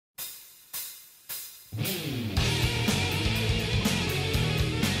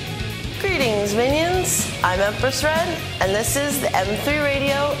Greetings, minions. I'm EmpressRed, and this is the M3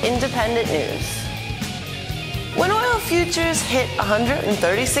 Radio Independent News. When oil futures hit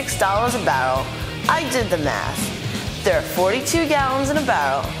 $136 a barrel, I did the math. There are 42 gallons in a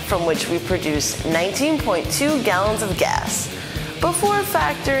barrel, from which we produce 19.2 gallons of gas. Before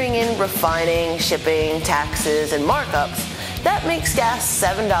factoring in refining, shipping, taxes, and markups, that makes gas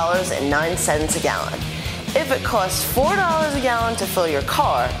 $7.09 a gallon. If it costs $4 a gallon to fill your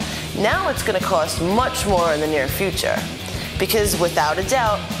car, now it's going to cost much more in the near future. Because without a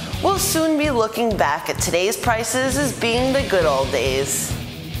doubt, we'll soon be looking back at today's prices as being the good old days.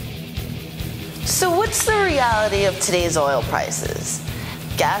 So what's the reality of today's oil prices?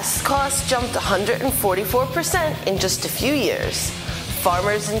 Gas costs jumped 144% in just a few years.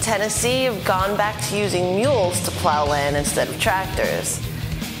 Farmers in Tennessee have gone back to using mules to plow land instead of tractors.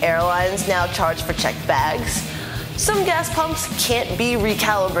 Airlines now charge for checked bags. Some gas pumps can't be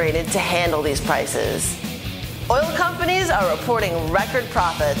recalibrated to handle these prices. Oil companies are reporting record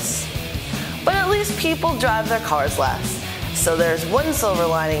profits. But at least people drive their cars less. So there's one silver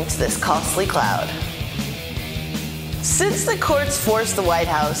lining to this costly cloud. Since the courts forced the White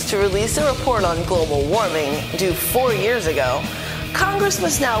House to release a report on global warming due 4 years ago, Congress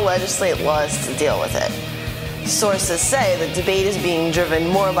must now legislate laws to deal with it. Sources say the debate is being driven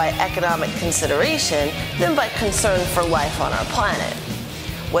more by economic consideration than by concern for life on our planet.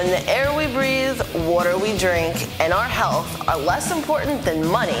 When the air we breathe, water we drink, and our health are less important than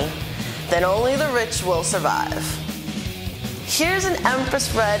money, then only the rich will survive. Here's an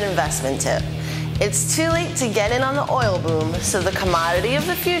EmpressRed investment tip. It's too late to get in on the oil boom, so the commodity of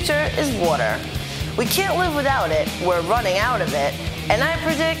the future is water. We can't live without it, we're running out of it, and I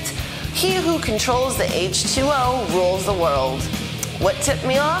predict he who controls the H2O rules the world. What tipped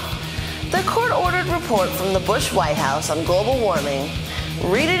me off? The court-ordered report from the Bush White House on global warming.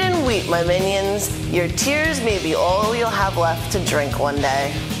 Read it and weep, my minions. Your tears may be all you'll have left to drink one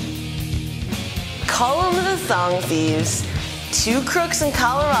day. Call them the Thong thieves. Two crooks in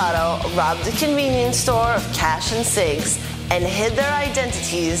Colorado robbed a convenience store of cash and cigs and hid their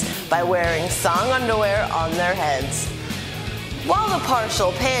identities by wearing thong underwear on their heads. While the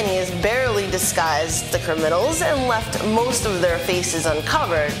partial panties barely disguised the criminals and left most of their faces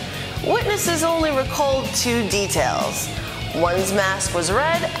uncovered, witnesses only recalled two details. One's mask was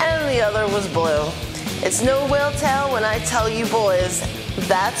red and the other was blue. It's no whale tale when I tell you boys,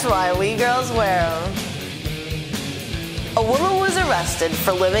 that's why we girls wear them. A woman was arrested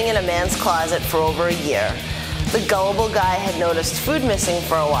for living in a man's closet for over a year. The gullible guy had noticed food missing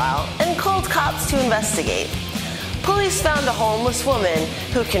for a while and called cops to investigate. Police found a homeless woman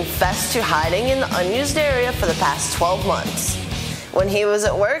who confessed to hiding in the unused area for the past 12 months. When he was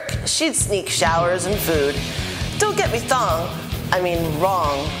at work, she'd sneak showers and food. Don't get me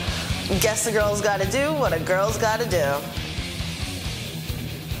wrong. Guess a girl's gotta do what a girl's gotta do.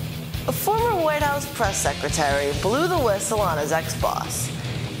 A former White House press secretary blew the whistle on his ex-boss.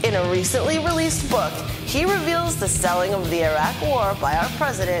 In a recently released book, he reveals the selling of the Iraq War by our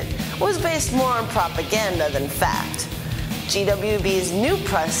president was based more on propaganda than fact. GWB's new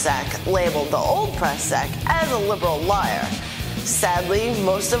press sec labeled the old press sec as a liberal liar. Sadly,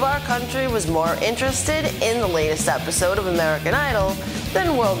 most of our country was more interested in the latest episode of American Idol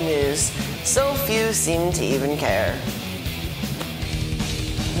than world news, so few seem to even care.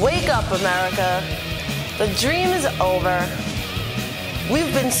 Wake up, America. The dream is over.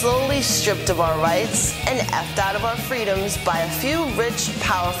 We've been slowly stripped of our rights and effed out of our freedoms by a few rich,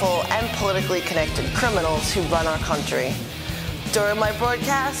 powerful, and politically connected criminals who run our country. During my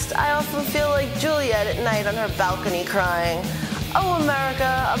broadcast, I often feel like Juliet at night on her balcony crying, "Oh,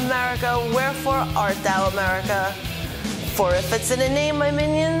 America, America, wherefore art thou, America?" For if it's in a name, my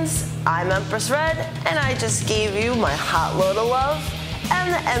minions, I'm EmpressRed, and I just gave you my hot load of love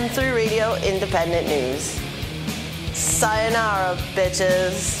and the M3 Radio Independent News. Sayonara,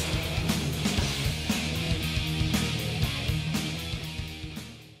 bitches.